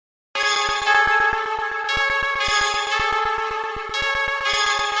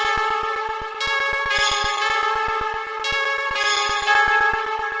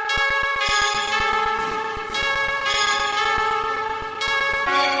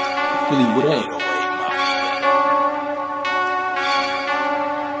Philly, what up?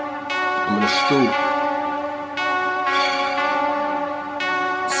 I'm in the stool.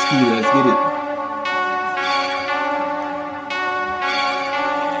 Ski, let's get it.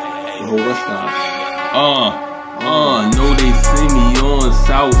 Hold us down. Know they see me on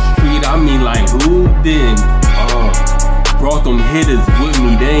South Street. I mean, like, who did? Brought them hitters with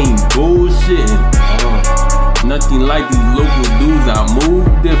me, they ain't bullshitting. Nothing like these local dudes, I move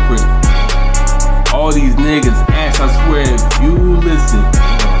different. All these niggas ass, I swear, if you listen.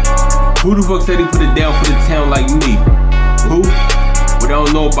 Who the fuck said he put it down for the town like me? Who? But I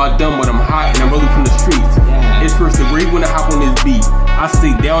don't know about them, but I'm hot and I'm really from the streets. It's first degree when I hop on this beat. I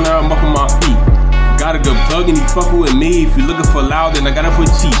stay down there, I'm up on my feet. Got a good plug and he fucking with me. If you looking for loud, then I got it for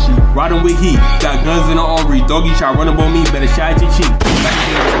cheap. Riding with heat, got guns in the armory. Doggy try run up on me, better shot at your cheek. Back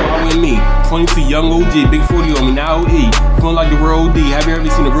here with me, 22 young OG, big 40 on me, now OE. Feeling like the real OD, have you ever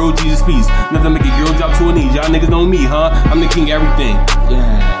seen the real Jesus piece? Nothing make a girl drop to her knees, y'all niggas know me, huh? I'm the king of everything.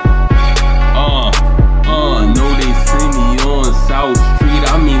 Know they see me on South Street,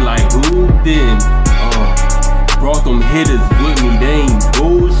 I mean like who did? Brought them hitters with me, they ain't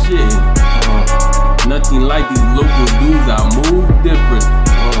bullshitting. Nothing like these